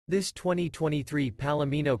This 2023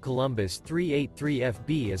 Palomino Columbus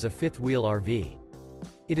 383FB is a fifth-wheel RV.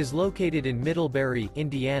 It is located in Middlebury,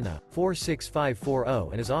 Indiana,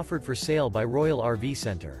 46540 and is offered for sale by Royal RV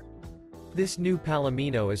Center. This new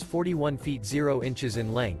Palomino is 41 feet 0 inches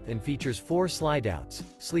in length and features 4 slideouts,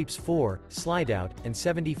 sleeps 4, slideout, and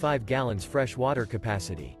 75 gallons fresh water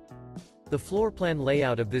capacity. The floor plan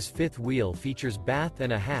layout of this fifth wheel features bath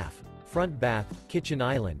and a half, front bath, kitchen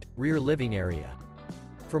island, rear living area.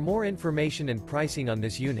 For more information and pricing on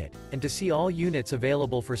this unit, and to see all units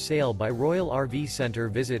available for sale by Royal RV Center,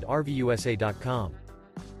 visit RVUSA.com.